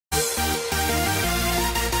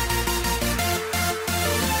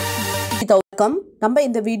welcome. நம்ம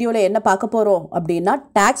இந்த வீடியோல என்ன பார்க்க போறோம் அப்படினா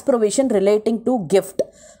tax provision relating to gift.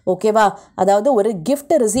 ஓகேவா? அதாவது ஒரு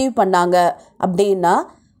gift ரிசீவ் பண்ணாங்க அப்படினா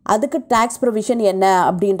அதுக்கு tax provision என்ன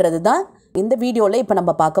அப்படின்றது தான் இந்த வீடியோல இப்போ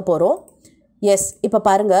நம்ம பார்க்க போறோம். எஸ், இப்போ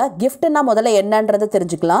பாருங்க, giftனா முதல்ல என்னன்றதை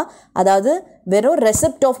தெரிஞ்சுக்கலாம். அதாவது வெறும்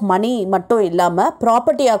ரெசிப்ட் ஆஃப் மணி மட்டும் இல்லாமல்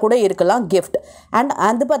ப்ராப்பர்ட்டியாக கூட இருக்கலாம் gift. அண்ட்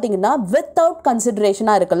அது பார்த்தீங்கன்னா வித்தவுட்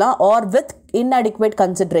கன்சிடரேஷனாக இருக்கலாம் ஆர் வித் inadequate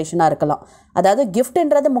கன்சிடரேஷனாக இருக்கலாம். அதாவது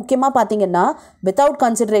கிஃப்ட்ன்றது முக்கியமாக பார்த்தீங்கன்னா வித்தவுட்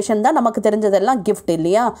கன்சிடரேஷன் தான் நமக்கு தெரிஞ்சதெல்லாம் கிஃப்ட்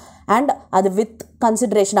இல்லையா? அண்ட் அது வித்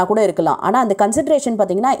கன்சிடரேஷனாக கூட இருக்கலாம். ஆனால் அந்த கன்சிடரேஷன்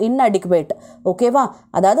பார்த்தீங்கன்னா inadequate. ஓகேவா?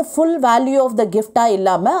 அதாவது ஃபுல் வேல்யூ ஆஃப் த கிஃப்டாக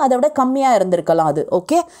இல்லாமல் அதை விட கம்மியாக இருந்திருக்கலாம் அது.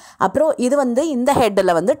 ஓகே, அப்புறம் இது வந்து இந்த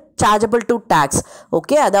ஹெட்டில் வந்து சார்ஜபிள் டு டேக்ஸ்.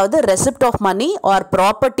 ஓகே, அதாவது receipt of money or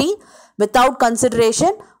property without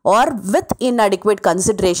consideration or with inadequate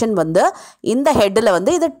consideration வந்து இந்த ஹெட்டில்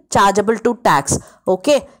வந்து இது chargeable to tax.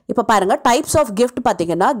 ஓகே, இப்போ பாருங்க, டைப்ஸ் ஆஃப் gift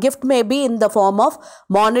பார்த்தீங்கன்னா gift may be in the form of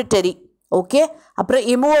monetary. Okay, அப்புறம்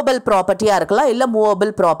immovable ப்ராப்பர்ட்டியாக இருக்கலாம், இல்லை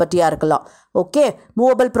மூவபிள் ப்ராப்பர்ட்டியாக இருக்கலாம். Okay,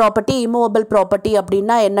 movable property immovable property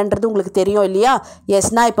அப்படின்னா என்னன்றது உங்களுக்கு தெரியும் இல்லையா?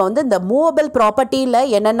 எஸ்னா இப்போ வந்து இந்த மூவபிள் ப்ராப்பர்ட்டியில்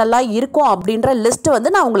என்னென்னலாம் இருக்கும் அப்படின்ற லிஸ்ட்டு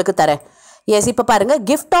வந்து நான் உங்களுக்கு தரேன். எஸ், இப்போ பாருங்கள்,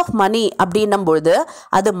 கிஃப்ட் ஆஃப் மணி அப்படின்னும்பொழுது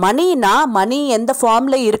அது மணினா மணி எந்த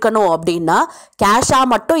ஃபார்மில் இருக்கணும் அப்படின்னா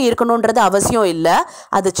கேஷாக மட்டும் இருக்கணுன்றது அவசியம் இல்லை.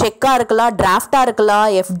 அது செக்காக இருக்கலாம், டிராஃப்டாக இருக்கலாம்,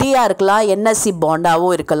 எஃப்டியாக இருக்கலாம், என்எஸ்சி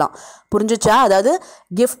பாண்டாகவும் இருக்கலாம். புரிஞ்சுச்சா? அதாவது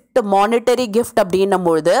கிஃப்ட் மானிட்டரி கிஃப்ட்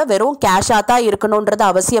அப்படின்னும்பொழுது வெறும் கேஷாக தான் இருக்கணுன்றது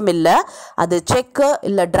அவசியம் இல்லை. அது செக்கு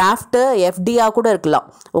இல்லை டிராஃப்ட்டு எஃப்டியாக கூட இருக்கலாம்.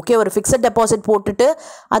 ஓகே, ஒரு ஃபிக்ஸட் டெபாசிட் போட்டுட்டு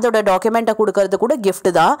அதோட டாக்குமெண்ட்டை கொடுக்கறது கூட கிஃப்ட்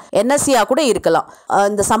தான். என்எஸ்சியாக கூட இருக்கலாம்.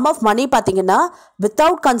 இந்த சம் ஆஃப் மணி பார்த்தீங்கன்னா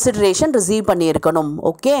வித்தவுட் கன்சிடரேஷன் ரிசீவ் பண்ணியிருக்கணும்.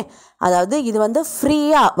 ஓகே, அதாவது இது வந்து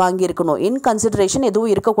ஃப்ரீயாக வாங்கியிருக்கணும். இன் கன்சிடரேஷன்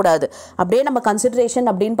எதுவும் இருக்கக்கூடாது. அப்படியே நம்ம கன்சிடரேஷன்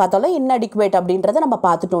அப்படின்னு பார்த்தாலும் inadequate அப்படின்றத நம்ம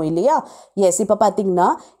பார்த்துட்டோம் இல்லையா? எஸ், இப்போ பார்த்தீங்கன்னா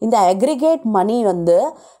இந்த அக்ரிகேட் மணி வந்து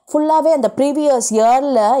ஃபுல்லாகவே அந்த ப்ரீவியஸ்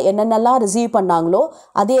இயரில் என்னென்னலாம் ரிசீவ் பண்ணாங்களோ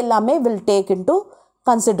அது எல்லாமே வில் டேக் இன்டு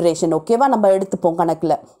கன்சிடரேஷன். ஓகேவா? நம்ம எடுத்துப்போம்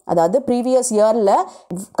கணக்கில். அதாவது ப்ரீவியஸ் இயரில்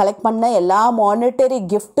கலெக்ட் பண்ண எல்லா மானிட்டரி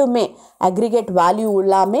கிஃப்ட்டுமே அக்ரிகேட் வேல்யூ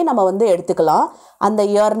எல்லாமே நம்ம வந்து எடுத்துக்கலாம். அந்த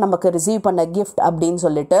இயர் நமக்கு ரிசீவ் பண்ண கிஃப்ட் அப்படின்னு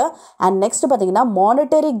சொல்லிட்டு. அண்ட் நெக்ஸ்ட் பார்த்தீங்கன்னா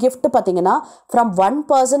மானிட்டரி கிஃப்ட் பார்த்தீங்கன்னா ஃப்ரம் ஒன்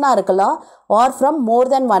பர்சனாக இருக்கலாம் R from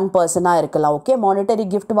more then one பர்சனாக இருக்கலாம். ஓகே, மானிட்டரி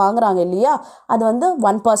கிஃப்ட் வாங்குறாங்க இல்லையா? அது வந்து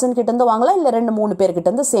ஒன் பர்சன் கிட்டேருந்து வாங்கலாம், இல்லை 2-3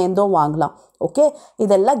 பேர்கிட்டேருந்து சேர்ந்தும் வாங்கலாம். ஓகே,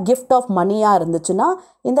 இதெல்லாம் கிஃப்ட் ஆஃப் மணியாக இருந்துச்சுன்னா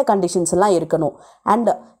இந்த கண்டிஷன்ஸ் எல்லாம் இருக்கணும். அண்ட்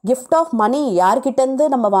கிஃப்ட் ஆஃப் மணி யார்கிட்டேருந்து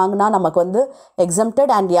நம்ம வாங்கினா நமக்கு வந்து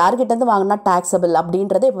எக்ஸம்ப்டட் அண்ட் யார்கிட்டேருந்து வாங்கினா டேக்ஸபிள்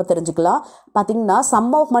அப்படின்றத இப்போ தெரிஞ்சுக்கலாம். பார்த்தீங்கன்னா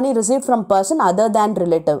some of money receive from person other than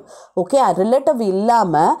relative. Okay, relative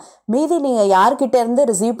இல்லாமல் மீதி நீங்கள் யார்கிட்டேருந்து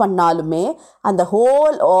ரிசீவ் பண்ணாலுமே அந்த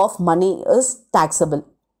whole of money is taxable.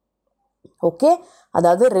 Okay,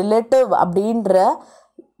 அதாவது ரிலேட்டிவ் அப்படின்ற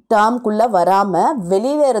டேர்ம்குள்ளே வராமல்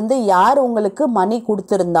வெளியிலேருந்து யார் உங்களுக்கு மணி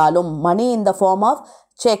கொடுத்துருந்தாலும், மணி இன் the form of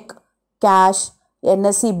check, cash,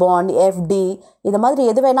 NSC bond, FD, இது மாதிரி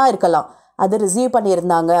எது வேணால் இருக்கலாம், அது ரிசீவ்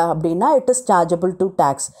பண்ணியிருந்தாங்க அப்படின்னா it is chargeable to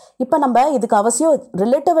tax. இப்போ நம்ம இதுக்கு அவசியம்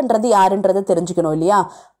ரிலேட்டிவ்ன்றது யாருன்றதை தெரிஞ்சுக்கணும் இல்லையா?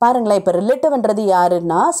 பாருங்களேன், இப்போ ரிலேட்டிவ்ன்றது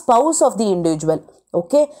யாருன்னா spouse of the individual.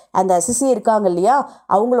 Okay, அந்த அசிசி இருக்காங்க இல்லையா,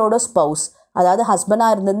 அவங்களோட ஸ்பவுஸ், அதாவது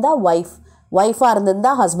ஹஸ்பண்டாக இருந்திருந்தால் ஒய்ஃபாக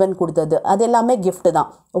இருந்திருந்தால் ஹஸ்பண்ட் கொடுத்தது, அது எல்லாமே கிஃப்ட் தான்.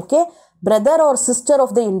 Okay, brother or sister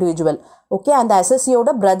of the individual. Okay, அந்த அசஸியோட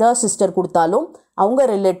பிரதர் சிஸ்டர் கொடுத்தாலும் அவங்க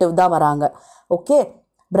ரிலேட்டிவ் தான் வராங்க. Okay,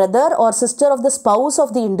 brother or sister of the spouse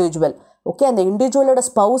of the individual. Okay, அந்த இண்டிவிஜுவலோட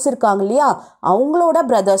ஸ்பவுஸ் இருக்காங்க இல்லையா, அவங்களோட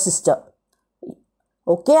பிரதர் சிஸ்டர்.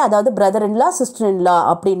 ஓகே, அதாவது பிரதர் இன்லா சிஸ்டர் இன்லா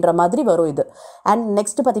அப்படின்ற மாதிரி வரும் இது. அண்ட்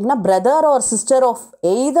நெக்ஸ்ட் பார்த்தீங்கன்னா brother or sister of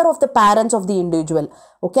either of the parents of the individual.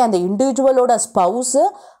 Okay, அந்த இண்டிவிஜுவலோட ஸ்பவுஸு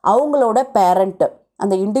அவங்களோட பேரண்ட்டு,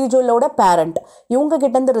 அந்த இண்டிவிஜுவலோட பேரண்ட் இவங்க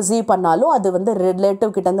கிட்டேருந்து ரிசீவ் பண்ணாலும் அது வந்து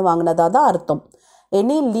ரிலேட்டிவ் கிட்டேருந்து வாங்கினதாக தான் அர்த்தம்.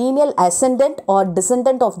 Any lineal ascendant R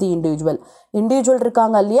descendant of the individual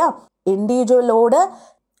இருக்காங்க இல்லையா, இண்டிவிஜுவலோட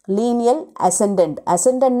லீனியல் அசெண்டன்ட்.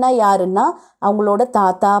 அசெண்டன்ட்னா யாருன்னா அவங்களோட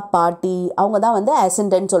தாத்தா பாட்டி, அவங்க தான் வந்து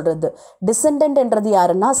அசெண்டன்ட் சொல்கிறது. டிசெண்டன்ட்ன்றது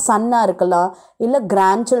யாருன்னா சன்னாக இருக்கலாம், இல்லை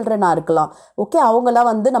கிராண்ட் சில்ட்ரனாக இருக்கலாம். ஓகே, அவங்களாம்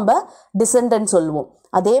வந்து நம்ம டிசெண்டன்ட் சொல்லுவோம்.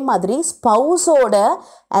 அதே மாதிரி ஸ்பவுஸோட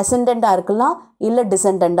அசெண்டண்ட்டாக இருக்கலாம், இல்லை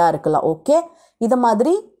டிசெண்டண்ட்டாக இருக்கலாம். ஓகே, இதை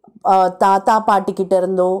மாதிரி தாத்தா பாட்டிக்கிட்ட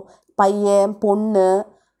இருந்தோ பையன் பொண்ணு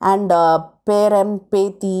அண்ட் பேரன்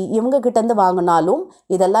பேத்தி இவங்க கிட்டேருந்து வாங்கினாலும்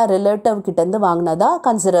இதெல்லாம் ரிலேட்டிவ் கிட்டேருந்து வாங்கினதா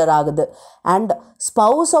கன்சிடர் ஆகுது. And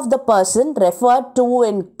spouse of the person refer to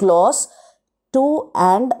in clause 2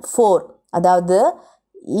 and 4, அதாவது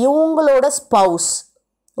இவங்களோட ஸ்பவுஸ்.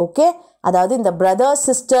 ஓகே, அதாவது இந்த பிரதர்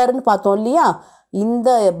சிஸ்டர்னு பார்த்தோம் இல்லையா, இந்த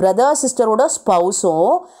பிரதர் சிஸ்டரோட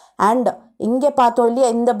ஸ்பவுஸும் அண்ட் இங்கே பார்த்தோம் இல்லையா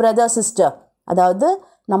இந்த பிரதர் சிஸ்டர், அதாவது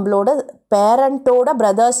நம்மளோட பேரண்ட்டோட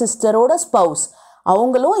பிரதர் சிஸ்டரோட ஸ்பௌஸ்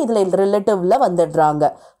அவங்களும் இதில் ரிலேட்டிவில் வந்துடுறாங்க.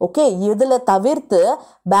 ஓகே, இதில் தவிர்த்து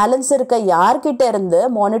பேலன்ஸ் இருக்க யார்கிட்ட இருந்து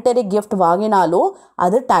மானிட்டரி கிஃப்ட் வாங்கினாலும்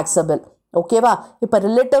அது டாக்ஸபிள். ஓகேவா? இப்போ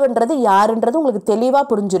ரிலேட்டிவ்ன்றது யாருன்றது உங்களுக்கு தெளிவாக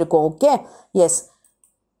புரிஞ்சிருக்கும். Okay, S.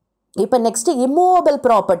 இப்போ next immovable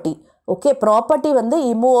property. Okay, property வந்து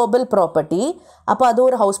இம்மூவபிள் ப்ராப்பர்ட்டி. அப்போ அது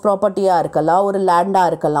ஒரு ஹவுஸ் ப்ராப்பர்ட்டியாக இருக்கலாம், ஒரு லேண்டாக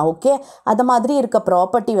இருக்கலாம். ஓகே, அது மாதிரி இருக்க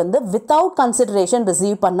ப்ராப்பர்ட்டி வந்து வித்தவுட் கன்சிடரேஷன்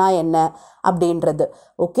ரிசீவ் பண்ணால் என்ன அப்படின்றது.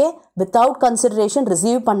 ஓகே, வித்தவுட் கன்சிடரேஷன்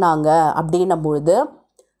ரிசீவ் பண்ணாங்க அப்படின்னும் பொழுது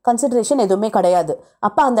கன்சிடரேஷன் எதுவுமே கிடையாது.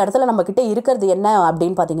 அப்போ அந்த இடத்துல நம்மக்கிட்ட இருக்கிறது என்ன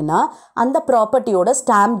அப்படின்னு பார்த்தீங்கன்னா அந்த ப்ராப்பர்ட்டியோட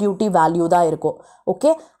ஸ்டாம்ப் டியூட்டி வேல்யூ தான் இருக்கும்.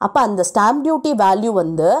 ஓகே, அப்போ அந்த ஸ்டாம்ப் டியூட்டி வேல்யூ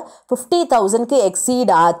வந்து 50,000க்கு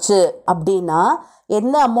எக்ஸீட் ஆச்சு அப்படின்னா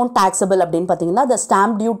என்ன அமௌண்ட் டாக்ஸபிள் அப்படின்னு பார்த்தீங்கன்னா the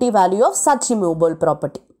stamp duty value of such immovable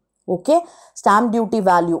property. Okay, stamp duty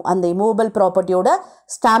value, அந்த இமூவபிள் ப்ராப்பர்ட்டியோட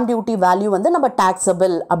ஸ்டாம்ப் டியூட்டி வேல்யூ வந்து நம்ம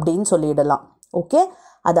டாக்ஸபிள் அப்படின்னு சொல்லிடலாம். ஓகே,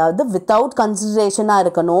 அதாவது வித்தவுட் கன்சிடரேஷனாக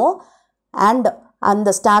இருக்கணும் அண்ட் அந்த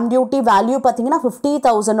ஸ்டாம்ப் டியூட்டி வேல்யூ பார்த்தீங்கன்னா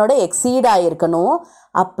 50,000ஓட எக்ஸீட் ஆகிருக்கணும்.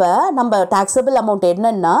 அப்போ நம்ம டாக்ஸபிள் அமௌண்ட்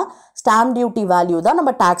என்னன்னா ஸ்டாம்ப் டியூட்டி வேல்யூ தான்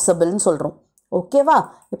நம்ம டாக்ஸபிள்னு சொல்கிறோம். ஓகேவா?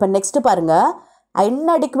 இப்போ நெக்ஸ்ட்டு பாருங்கள்,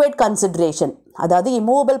 இன்அடிக்குவேட் கன்சிடரேஷன். அதாவது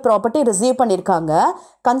இமூவபிள் ப்ராப்பர்ட்டி ரிசீவ் பண்ணியிருக்காங்க,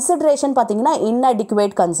 கன்சிடரேஷன் பார்த்தீங்கன்னா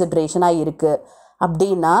இன்அடிக்குவேட் கன்சிடரேஷனாக இருக்குது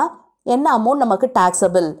அப்படின்னா என்ன அமௌண்ட் நமக்கு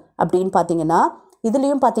டாக்ஸபிள் அப்படின்னு பார்த்தீங்கன்னா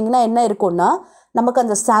இதுலேயும் பார்த்தீங்கன்னா என்ன இருக்கும்னா நமக்கு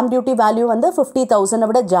அந்த ஸ்டாம்ப் டியூட்டி வேல்யூ வந்து 50,000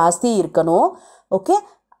 விட ஜாஸ்தி இருக்கணும். ஓகே,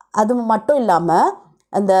 அது மட்டும் இல்லாமல்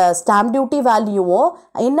அந்த ஸ்டாம்ப் டியூட்டி வேல்யூவும்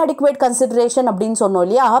இன்அடிக்குவேட் கன்சிடரேஷன் அப்படின்னு சொன்னோம்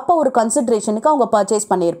இல்லையா, அப்போ ஒரு கன்சிடரேஷனுக்கு அவங்க பர்ச்சேஸ்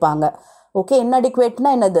பண்ணியிருப்பாங்க. ஓகே,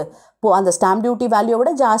 இன்அடிக்குவேட்னா என்னது? இப்போது அந்த ஸ்டாம்ப் டியூட்டி வேல்யூவை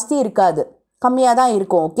விட ஜாஸ்தி இருக்காது, கம்மியாக தான்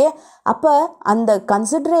இருக்கும். ஓகே, அப்போ அந்த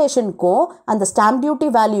கன்சிடரேஷனுக்கும் அந்த ஸ்டாம்ப் டியூட்டி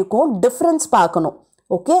வேல்யூக்கும் டிஃப்ரென்ஸ் பார்க்கணும்.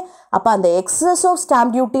 ஓகே, அப்போ அந்த excess of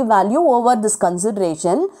stamp duty value over this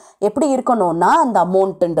consideration எப்படி இருக்கணும்னா அந்த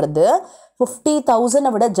அமௌண்ட்டுன்றது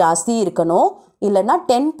 50,000 விட ஜாஸ்தி இருக்கணும், இல்லைன்னா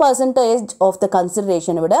 10% ஆஃப் த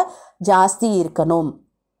கன்சிடரேஷனை விட ஜாஸ்தி இருக்கணும்.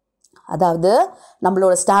 அதாவது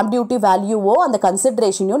நம்மளோட ஸ்டாம்ப் டியூட்டி வேல்யூவோ அந்த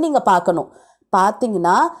கன்சிடரேஷனையும் நீங்கள் பார்க்கணும்.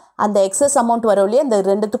 பார்த்தீங்கன்னா அந்த எக்ஸஸ் அமௌண்ட் வரும் இல்லையா, இந்த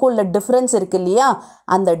ரெண்டுத்துக்கும் உள்ள டிஃப்ரென்ஸ் இருக்குது இல்லையா,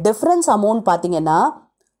 அந்த டிஃப்ரென்ஸ் அமௌண்ட் பார்த்தீங்கன்னா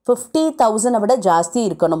 50,000 விட ஜாஸ்தி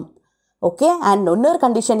இருக்கணும். ஓகே, அண்ட் இன்னொரு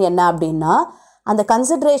கண்டிஷன் என்ன அப்படின்னா அந்த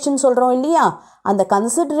கன்சிடரேஷன் சொல்கிறோம் இல்லையா, அந்த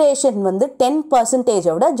கன்சிடரேஷன் வந்து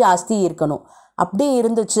 10% விட ஜாஸ்தி இருக்கணும். அப்படி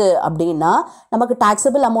இருந்துச்சு அப்படின்னா நமக்கு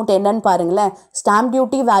டாக்ஸபிள் அமௌண்ட் என்னன்னு பாருங்களேன், stamp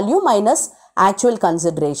duty value minus actual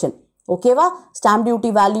consideration. ஓகேவா? ஸ்டாம்ப் டியூட்டி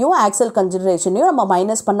வேல்யூவும் ஆக்சுவல் கன்சிடரேஷனையும் நம்ம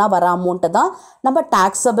மைனஸ் பண்ணால் வர அமௌண்ட்டை தான் நம்ம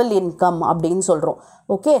டாக்ஸபிள் இன்கம் அப்படின்னு சொல்கிறோம்.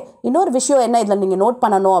 ஓகே, இன்னொரு விஷயம் என்ன இதில் நீங்கள் நோட்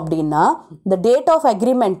பண்ணணும் அப்படின்னா இந்த டேட் ஆஃப்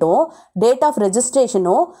அக்ரிமெண்ட்டும் டேட் ஆஃப்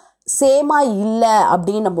ரெஜிஸ்ட்ரேஷனும் சேமாக இல்லை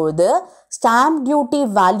அப்படின்னும்போது ஸ்டாம்ப் டியூட்டி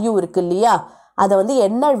வேல்யூ இருக்குது இல்லையா, அதை வந்து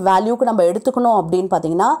என்ன வேல்யூக்கு நம்ம எடுத்துக்கணும் அப்படின்னு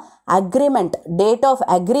பார்த்தீங்கன்னா அக்ரிமெண்ட், டேட் ஆஃப்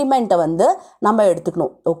அக்ரிமெண்ட்டை வந்து நம்ம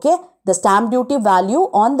எடுத்துக்கணும். Okay, the stamp duty value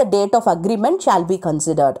on the date of agreement shall be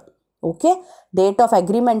considered. Okay, date of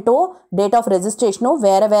அக்ரிமெண்ட்டோ date of ரெஜிஸ்ட்ரேஷனோ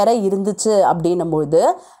வேறு இருந்துச்சு அப்படின்னும்பொழுது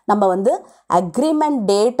நம்ம வந்து அக்ரிமெண்ட்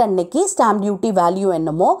டேட் அன்னைக்கு ஸ்டாம்ப் டியூட்டி வேல்யூ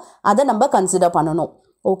என்னமோ அதை நம்ம கன்சிடர் பண்ணணும்.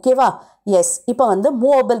 ஓகேவா? எஸ். இப்போ வந்து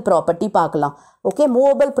மூவபிள் ப்ராப்பர்ட்டி பார்க்கலாம். ஓகே,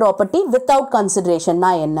 மூவபிள் ப்ராப்பர்ட்டி வித்தவுட்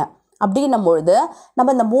கன்சிடரேஷன்னா என்ன அப்படின்னும்பொழுது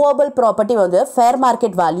நம்ம இந்த மூவபிள் ப்ராப்பர்ட்டி வந்து ஃபேர்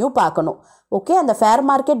மார்க்கெட் வேல்யூ பார்க்கணும். ஓகே, அந்த ஃபேர்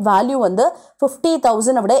மார்க்கெட் வேல்யூ வந்து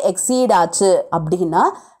 50,000 விட எக்ஸீட் ஆச்சு அப்படின்னா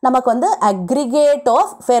நமக்கு வந்து aggregate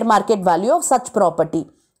of fair market value of such property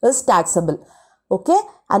is taxable. Okay,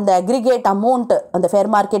 அந்த அக்ரிகேட் அமௌண்ட் அந்த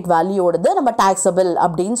ஃபேர் மார்க்கெட் வேல்யூவோடது நம்ம டாக்ஸபிள்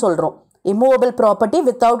அப்படின்னு சொல்கிறோம். Immovable property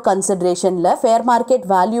without கன்சிடரேஷனில் fair market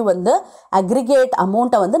value வந்து அக்ரிகேட்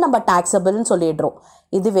அமௌண்ட்டை வந்து நம்ம டாக்ஸபிள்னு சொல்லிடுறோம்.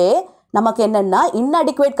 இதுவே நமக்கு என்னென்னா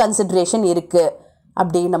இன்அடிக்குவேட் கன்சிடரேஷன் இருக்குது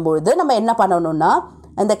அப்படின்னும்பொழுது நம்ம என்ன பண்ணணும்னா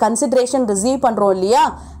அந்த கன்சிடரேஷன் ரிசீவ் பண்ணுறோம் இல்லையா,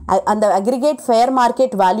 அந்த அக்ரிகேட் ஃபேர்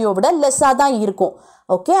மார்க்கெட் வேல்யூவை விட லெஸ்ஸாக தான் இருக்கும்.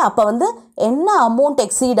 ஓகே, அப்போ வந்து என்ன அமௌண்ட்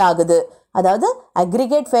எக்ஸீட் ஆகுது, அதாவது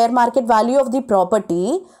aggregate fair market value of the property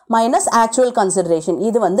minus actual consideration,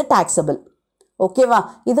 இது வந்து டாக்ஸபிள். ஓகேவா?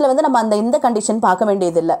 இதில் வந்து நம்ம இந்த கண்டிஷன் பார்க்க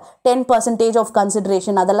வேண்டியதில்லை, 10% ஆஃப்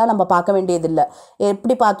கன்சிடரேஷன் அதெல்லாம் நம்ம பார்க்க வேண்டியதில்லை.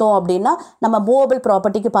 எப்படி பார்த்தோம் அப்படின்னா நம்ம மூவபிள்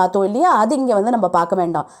ப்ராப்பர்ட்டிக்கு பார்த்தோம் இல்லையா, அது இங்கே வந்து நம்ம பார்க்க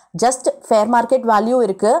வேண்டாம். ஜஸ்ட் ஃபேர் மார்க்கெட் வேல்யூ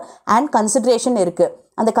இருக்குது அண்ட் கன்சிடரேஷன் இருக்குது.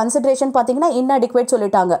 அந்த கன்சிடரேஷன் பார்த்தீங்கன்னா இன்அடிக்குவேட்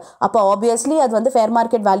சொல்லிட்டாங்க, அப்போ ஆப்வியஸ்லி அது வந்து ஃபேர்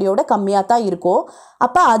மார்க்கெட் வேல்யூவோட கம்மியாக தான் இருக்கும்.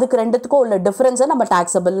 அப்போ அதுக்கு ரெண்டுத்துக்கும் உள்ள டிஃப்ரென்ஸை நம்ம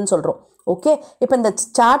டாக்ஸபிள்னு சொல்கிறோம். ஓகே, இப்போ இந்த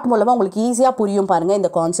சார்ட் மூலமாக உங்களுக்கு ஈஸியாக புரியும் பாருங்கள்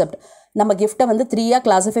இந்த கான்செப்ட். நம்ம கிஃப்ட்டை வந்து 3ஆக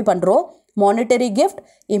கிளாஸிஃபை பண்ணுறோம். Monetary gift,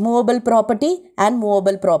 immovable property and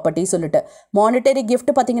movable property சொல்லிட்டு. மானிட்டரி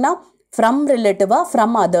கிஃப்ட் பார்த்தீங்கன்னா ஃப்ரம் ரிலேட்டிவா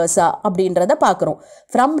ஃப்ரம் அதர்ஸா அப்படின்றத பார்க்குறோம்.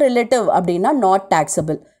 ஃப்ரம் ரிலேட்டிவ் அப்படின்னா நாட்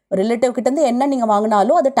டாக்ஸபிள். ரிலேட்டிவ் கிட்டேருந்து என்ன நீங்கள்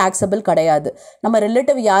வாங்கினாலும் அது டாக்ஸபிள் கிடையாது. நம்ம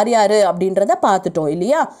ரிலேட்டிவ் யார் யார் அப்படின்றத பார்த்துட்டோம்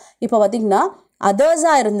இல்லையா? இப்போ பார்த்திங்கன்னா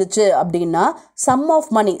அதர்ஸாக இருந்துச்சு அப்படின்னா சம் ஆஃப்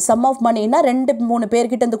மணினா 2-3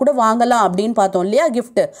 பேர்கிட்டேருந்து கூட வாங்கலாம் அப்படின்னு பார்த்தோம் இல்லையா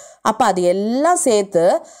கிஃப்ட்டு. அப்போ அது எல்லாம் சேர்த்து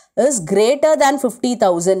இஸ் கிரேட்டர் தேன்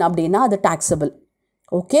 50,000 அப்படின்னா அது டாக்ஸபிள்.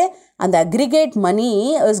 ஓகே, அந்த aggregate money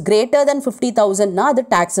is greater than 50,000னா அது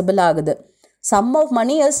டாக்ஸபிள் ஆகுது. Some of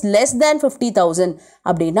money is less than 50,000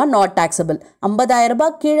 அப்படின்னா நாட் டாக்ஸபிள். 50,000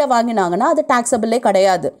 ரூபாய் கீழே வாங்கினாங்கன்னா அது டாக்ஸபிளே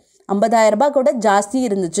கிடையாது. 50,000 ரூபாய் கூட ஜாஸ்தி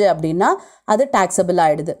இருந்துச்சு அப்படின்னா அது டாக்ஸபிள்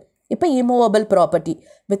ஆகிடுது. இப்போ immovable property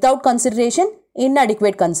without consideration,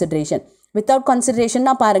 inadequate consideration. Without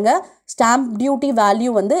கன்சிடரேஷன்னா பாருங்கள், ஸ்டாம்ப் டியூட்டி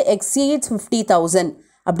வேல்யூ வந்து எக்ஸீட்ஸ் 50,000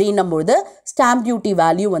 அப்படின்னும்போது ஸ்டாம்ப் டியூட்டி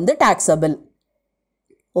வேல்யூ வந்து taxable.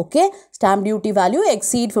 Okay, stamp duty value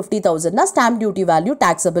exceed 50,000னா stamp duty value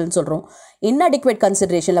டாக்ஸபிள்னு சொல்கிறோம். இன்அடிக்வேட்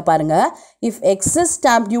கன்சிடரேஷனில் பாருங்கள், if excess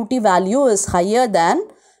stamp duty value is higher than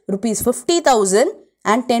 ₹50,000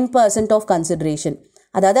 and 10% of consideration.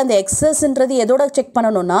 அதாவது அந்த எக்ஸஸ்ன்றது எதோட check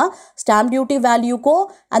பண்ணணும்னா ஸ்டாம்ப் டியூட்டி வேல்யூக்கும்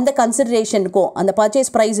அந்த கன்சிடரேஷனுக்கும் அந்த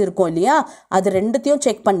பர்ச்சேஸ் ப்ரைஸ் இருக்கும் இல்லையா, அது ரெண்டுத்தையும்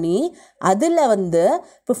செக் பண்ணி அதில் வந்து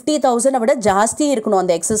 50,000 விட ஜாஸ்தி இருக்கணும்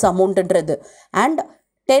அந்த எக்ஸஸ் அமௌண்ட்டுன்றது. அண்ட்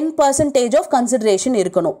 10% ஆஃப் கன்சிடரேஷன்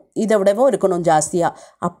இருக்கணும், இதை விடவும் இருக்கணும் ஜாஸ்தியாக.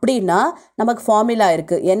 அப்படின்னா நமக்கு ஃபார்முலா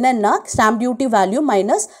இருக்குது, என்னென்னா stamp duty value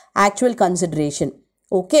minus actual consideration.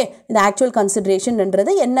 Okay, இந்த ஆக்சுவல்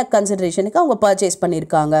கன்சிடரேஷன்ன்றது என்ன கன்சிடரேஷனுக்கு அவங்க பர்ச்சேஸ்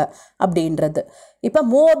பண்ணியிருக்காங்க அப்படின்றது. இப்போ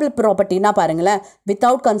மூவபிள் ப்ராப்பர்ட்டினா பாருங்களேன்,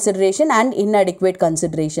 without consideration and inadequate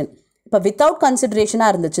consideration. இப்போ வித்தவுட்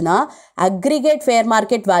கன்சிடரேஷனாக இருந்துச்சுன்னா aggregate fair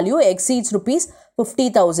market value exceeds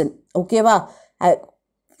 ₹50,000. ஓகேவா,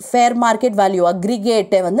 ஃபேர் மார்க்கெட் வேல்யூ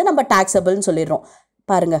அக்ரிகேட்டை வந்து நம்ம டாக்ஸபிள்னு சொல்லிடுறோம்.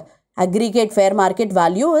 பாருங்கள், aggregate fair market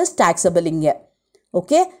value is taxable இங்கே.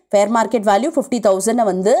 ஓகே, ஃபேர் மார்க்கெட் வேல்யூ 50,000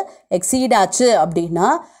 வந்து எக்ஸீட் ஆச்சு அப்படின்னா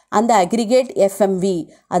அந்த அக்ரிகேட் எஃப்எம்வி,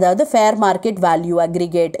 அதாவது ஃபேர் மார்க்கெட் வேல்யூ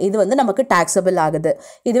அக்ரிகேட், இது வந்து நமக்கு டாக்ஸபிள் ஆகுது.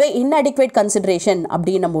 இதுவே இன்அடிக்வேட் கன்சிடரேஷன்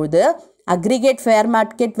அப்படின்னும்போது aggregate fair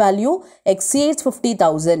market value exceeds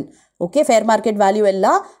 50,000. Okay, fair market value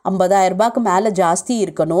எல்லாம் 50,000 ரூபாய்க்கு மேலே ஜாஸ்தி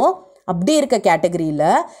இருக்கணும். அப்படி இருக்க கேட்டகரியில்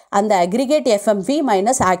அந்த aggregate எஃப்எம்வி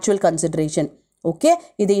minus actual consideration. Okay,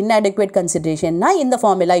 இது இன்அடிக்வேட் கன்சிடரேஷன்னா இந்த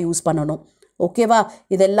ஃபார்முலா யூஸ் பண்ணணும். ஓகேவா,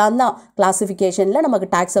 இதெல்லாம் தான் கிளாஸிஃபிகேஷனில் நமக்கு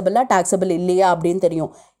டாக்ஸபிள் இல்லையா அப்படின்னு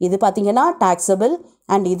தெரியும். இது பார்த்திங்கன்னா டாக்ஸபிள்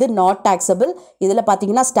அண்ட் இது நாட் டாக்ஸபிள். இதில்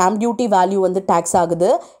பார்த்திங்கன்னா ஸ்டாம்ப் டியூட்டி வேல்யூ வந்து டேக்ஸ்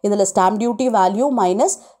ஆகுது, இதில் stamp duty value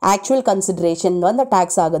minus actual consideration வந்து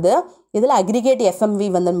டேக்ஸ் ஆகுது. இதில் அக்ரிகேட் எஃப்எம்வி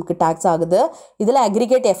வந்து நமக்கு டேக்ஸ் ஆகுது, இதில்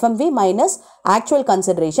அக்ரிகேட் எஃப்எம்வி மைனஸ் ஆக்சுவல்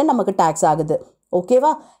கன்சிடரேஷன் நமக்கு டேக்ஸ் ஆகுது.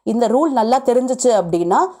 ஓகேவா, இந்த ரூல் நல்லா தெரிஞ்சிச்சு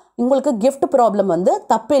அப்படின்னா உங்களுக்கு கிஃப்ட் ப்ராப்ளம் வந்து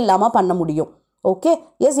தப்பு இல்லாமல் பண்ண முடியும். ஓகே,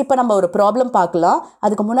 எஸ், இப்போ நம்ம ஒரு ப்ராப்ளம் பார்க்கலாம்.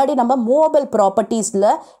 அதுக்கு முன்னாடி நம்ம மூவபிள் ப்ராப்பர்ட்டிஸில்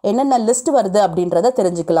என்னென்ன லிஸ்ட் வருது அப்படின்றத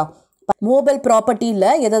தெரிஞ்சுக்கலாம். மூவபிள் ப்ராப்பர்ட்டியில்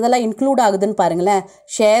எதெல்லாம் இன்க்ளூட் ஆகுதுன்னு பாருங்களேன்.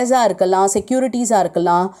 ஷேர்ஸாக இருக்கலாம், செக்யூரிட்டிஸாக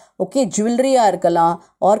இருக்கலாம், ஓகே, ஜுவல்லரியாக இருக்கலாம்,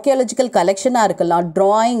 ஆர்கியாலஜிக்கல் கலெக்ஷனாக இருக்கலாம்,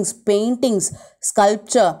 drawings, paintings,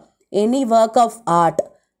 sculpture, any work of art,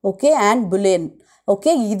 okay, and bullion.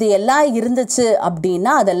 Okay, இது எல்லாம் இருந்துச்சு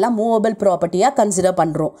அப்படின்னா அதெல்லாம் மூவபிள் ப்ராப்பர்ட்டியாக கன்சிடர்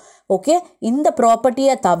பண்ணுறோம். ஓகே, இந்த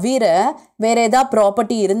ப்ராப்பர்ட்டியை தவிர வேறு ஏதாவது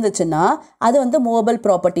ப்ராப்பர்ட்டி இருந்துச்சுன்னா அது வந்து மூவபிள்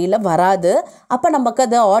ப்ராப்பர்ட்டியில் வராது. அப்போ நமக்கு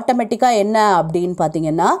அது ஆட்டோமேட்டிக்காக என்ன அப்படின்னு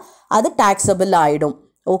பார்த்தீங்கன்னா அது டாக்ஸபிள் ஆகிடும்.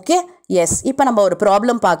 ஓகே, எஸ், இப்போ நம்ம ஒரு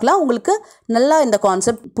ப்ராப்ளம் பார்க்கலாம், உங்களுக்கு நல்லா இந்த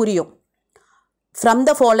கான்செப்ட் புரியும். From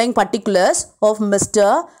the following particulars of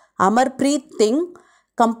mister அமர்ப்ரீத் Singh,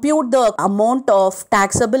 compute the amount of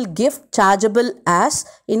taxable gift chargeable as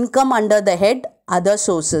income under the head other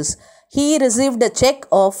sources. He received a check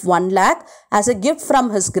of 1 lakh as a gift from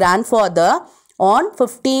his grandfather on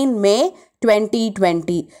 15 May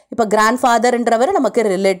 2020. இப்போ கிராண்ட்ஃபாதர்ன்றவர் நமக்கு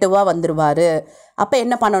ரிலேட்டிவாக வந்துடுவார். அப்போ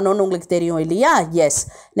என்ன பண்ணணும்னு உங்களுக்கு தெரியும் இல்லையா? S,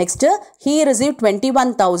 next he received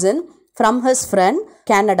 21,000 from his friend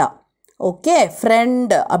Canada. Okay,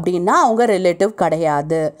 friend அப்படின்னா அவங்க ரிலேட்டிவ்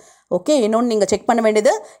கிடையாது. ஓகே, இன்னொன்று நீங்கள் செக் பண்ண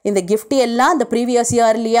வேண்டியது இந்த கிஃப்ட் எல்லாம் இந்த ப்ரீவியஸ்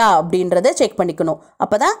இயர் இல்லையா அப்படின்றத செக் பண்ணிக்கணும்.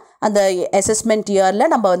 அப்போ தான் அந்த அசஸ்மெண்ட்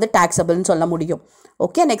இயரில் நம்ம வந்து டாக்ஸபிள்னு சொல்ல முடியும்.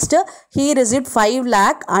 Okay, next he received 5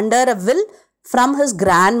 lakh under a will from his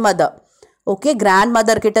grandmother. Okay, grand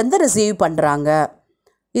mother கிட்டேருந்து ரிசீவ் பண்ணுறாங்க,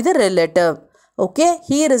 இது relative. Okay,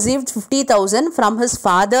 he received 50,000 from his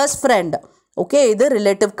father's friend. Okay, இது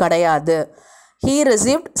ரிலேட்டிவ் கிடையாது. he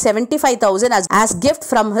received 75,000 as gift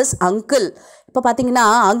from his uncle. இப்போ பார்த்தீங்கன்னா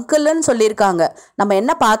அங்கிள்னு சொல்லியிருக்காங்க. நம்ம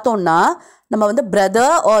என்ன பார்த்தோம்னா நம்ம வந்து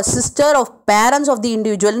brother or sister of parents of the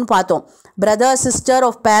இண்டிவிஜுவல்னு பார்த்தோம். பிரதர் சிஸ்டர்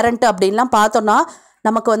ஆஃப் பேரண்ட் அப்படின்லாம் பார்த்தோன்னா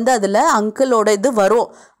நமக்கு வந்து அதில் அங்கிளோட இது வரும்.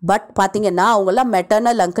 பட் பார்த்திங்கன்னா அவங்களாம்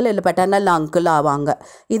மெட்டர்னல் அங்கிள் இல்லை பெட்டர்னல் அங்கிள் ஆவாங்க.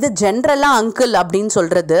 இது ஜென்ரலாக அங்கிள் அப்படின்னு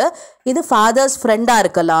சொல்கிறது. இது ஃபாதர்ஸ் ஃப்ரெண்டாக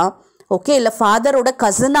இருக்கலாம். ஓகே, இல்லை ஃபாதரோட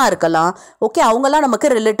கசினாக இருக்கலாம். ஓகே, அவங்கெல்லாம் நமக்கு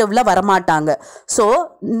ரிலேட்டிவில் வரமாட்டாங்க. ஸோ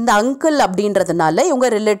இந்த அங்கிள் அப்படின்றதுனால இவங்க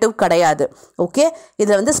ரிலேட்டிவ் கிடையாது. ஓகே,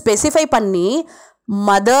 இதில் வந்து ஸ்பெசிஃபை பண்ணி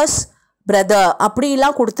மதர்ஸ் பிரதர்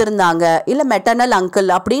அப்படிலாம் கொடுத்துருந்தாங்க, இல்லை மெட்டர்னல் அங்கிள்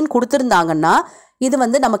அப்படின்னு கொடுத்துருந்தாங்கன்னா இது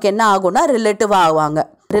வந்து நமக்கு என்ன ஆகும்னா ரிலேட்டிவாக ஆவாங்க.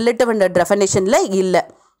 ரிலேட்டிவ்ன்ற டெஃபினேஷனில் இல்லை.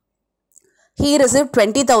 He received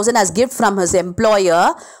 20,000 as gift from his employer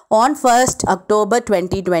on 1st October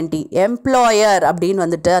 2020. Employer அப்படின்னு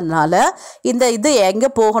வந்துட்டு அதனால இந்த இது எங்கே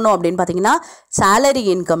போகணும் அப்படின்னு பார்த்தீங்கன்னா salary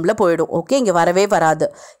incomeல போயிடும். ஓகே, இங்கே வரவே வராது.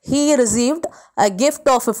 He received a gift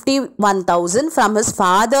of 51,000 from his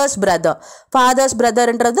father's brother. Father's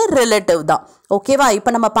brotherன்றது relative தான். ஓகேவா,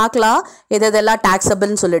 இப்போ நம்ம பார்க்கலாம் எதெல்லாம்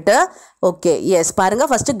taxableன்னு சொல்லிட்டு. ஓகே, எஸ் பாருங்க,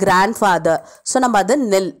 ஃபர்ஸ்ட் கிராண்ட் ஃபாதர். ஸோ நம்ம அது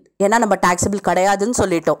நெல், ஏன்னா நம்ம டாக்ஸபிள் கிடையாதுன்னு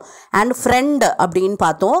சொல்லிட்டோம். அண்ட் ஃப்ரெண்ட் அப்படின்னு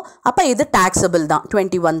பார்த்தோம், அப்போ இது டாக்ஸபிள் தான்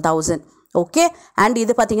 21,000. ஓகே, அண்ட்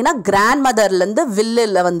இது பார்த்தீங்கன்னா கிராண்ட் மதர்லேருந்து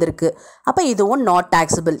வில்லில் வந்திருக்கு, அப்போ இதுவும் நாட்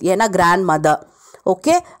டாக்ஸபிள் ஏன்னா கிராண்ட் மதர்.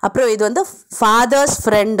 ஓகே, அப்புறம் இது வந்து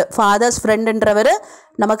ஃபாதர்ஸ் ஃப்ரெண்டுன்றவர்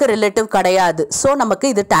நமக்கு ரிலேட்டிவ் கிடையாது, ஸோ நமக்கு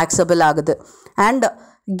இது டாக்ஸபிள் ஆகுது. அண்ட்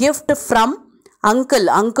கிஃப்ட் ஃப்ரம்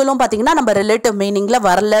அங்கிளும் பார்த்தீங்கன்னா நம்ம ரிலேட்டிவ் மீனிங்கில்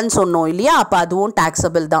வரலன்னு சொன்னோம் இல்லையா, அப்போ அதுவும்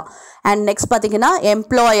டாக்ஸபிள் தான். அண்ட் நெக்ஸ்ட் பார்த்தீங்கன்னா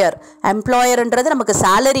எம்ப்ளாயர்ன்றது நமக்கு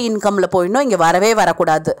சேலரி இன்கமில் போயிடணும், இங்கே வரவே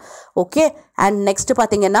வரக்கூடாது. ஓகே, அண்ட் நெக்ஸ்ட்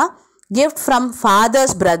பார்த்தீங்கன்னா கிஃப்ட் ஃப்ரம்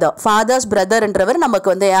ஃபாதர்ஸ் பிரதர்ன்றவர் நமக்கு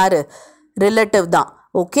வந்து யார், ரிலேட்டிவ் தான்.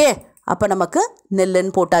 ஓகே, அப்போ நமக்கு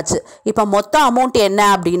நெல்லுன்னு போட்டாச்சு. இப்போ மொத்த அமௌண்ட் என்ன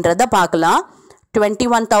அப்படின்றத பார்க்கலாம்.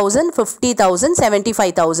 21,000, 50,000,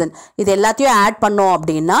 75,000 இது எல்லாத்தையும் ஆட் பண்ணோம்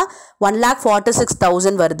அப்படின்னா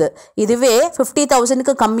 1,46,000 வருது. இதுவே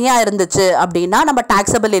 50,000க்கு கம்மியாக இருந்துச்சு அப்படின்னா நம்ம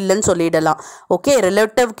டாக்ஸபிள் இல்லைன்னு சொல்லிடலாம். ஓகே,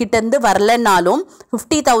 ரிலேட்டிவ் கிட்டேருந்து வரலன்னாலும்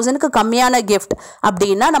 50,000க்கு கம்மியான கிஃப்ட்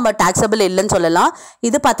அப்படின்னா நம்ம டாக்ஸபிள் இல்லைன்னு சொல்லலாம்.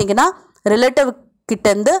 இது பார்த்தீங்கன்னா ரிலேட்டிவ்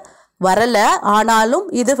கிட்டேருந்து வரலை, ஆனாலும்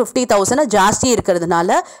இது 50,000 ஜாஸ்தி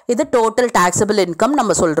இருக்கிறதுனால இது டோட்டல் டாக்ஸபிள் இன்கம்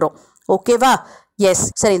நம்ம சொல்கிறோம். ஓகேவா, எஸ்.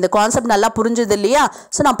 சரி, இந்த கான்செப்ட் நல்லா புரிஞ்சுது இல்லையா?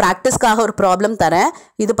 ஸோ நான் ப்ராக்டிஸ்க்காக ஒரு ப்ராப்ளம் தரேன்.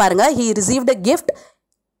 இது பாருங்கள், he received a gift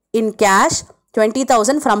in cash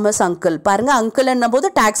 20,000 from his uncle. பாருங்கள், அங்கிள்ன்னும் போது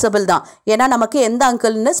டாக்ஸபிள் தான், ஏன்னா நமக்கு எந்த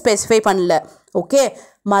அங்கிள்னு ஸ்பெசிஃபை பண்ணல. ஓகே,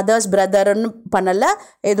 மதர்ஸ் பிரதர்னு பண்ணலை,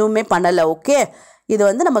 எதுவுமே பண்ணலை. ஓகே, இது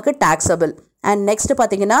வந்து நமக்கு டாக்ஸபிள். அண்ட் நெக்ஸ்ட்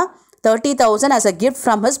பார்த்தீங்கன்னா 30,000 as a gift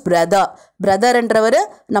from his பிரதர்ன்றவர்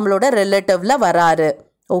நம்மளோட ரிலேட்டிவில் வராரு.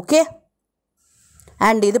 ஓகே,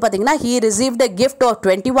 அண்ட் இது பார்த்தீங்கன்னா he received a gift of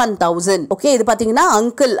 21,000. Okay, இது பார்த்தீங்கன்னா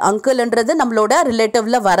அங்கிள்ன்றது நம்மளோட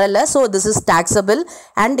ரிலேட்டிவ்ல வரல, so this is taxable.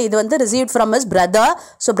 And இது வந்து received from his brother,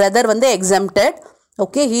 so brother வந்து exempted.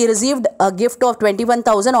 Okay, he received a gift of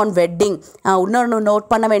 21,000 on wedding. இன்னொன்று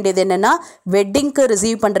நோட் பண்ண வேண்டியது என்னென்னா வெட்டிங்க்கு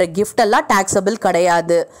ரிசீவ் பண்ணுற கிஃப்ட் எல்லாம் டாக்ஸபிள்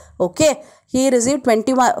கிடையாது. Okay, he received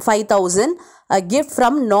 25,000 a gift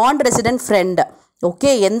from non-resident friend. Okay,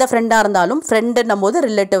 எந்த ஃப்ரெண்டாக இருந்தாலும் ஃப்ரெண்டுன்னும் போது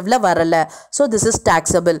ரிலேட்டிவில் வரலை, so this is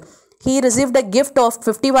taxable. he received a gift of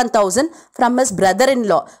 51,000 from his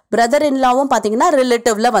brother-in-lawவும் பார்த்தீங்கன்னா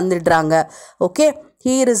ரிலேட்டிவில் வந்துடுறாங்க. Okay,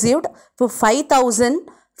 he received 5,000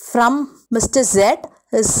 from Mr. Z,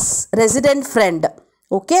 his resident friend.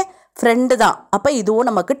 Okay, friend தான், அப்போ இதுவும்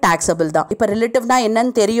நமக்கு டாக்ஸபிள் தான். இப்போ ரிலேட்டிவ்னா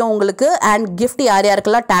என்னன்னு தெரியும் உங்களுக்கு. அண்ட் கிஃப்ட்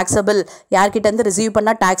யாருக்கெல்லாம் டாக்ஸபிள், யார்கிட்டேருந்து ரிசீவ்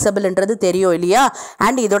பண்ணால் டாக்ஸபிள்ன்றது தெரியும் இல்லையா?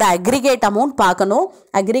 அண்ட் இதோட அக்ரிகேட் அமௌண்ட் பார்க்கணும்.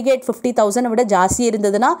 அக்ரிகேட் 50,000 விட ஜாஸ்தி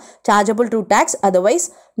இருந்ததுன்னா chargeable to tax, otherwise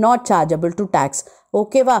not chargeable to tax.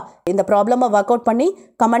 ஓகேவா, இந்த ப்ராப்ளமை ஒர்க் அவுட் பண்ணி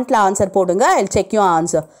கமெண்ட்டில் ஆன்சர் போடுங்க. I will check you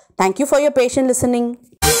answer. Thank you for your patient listening.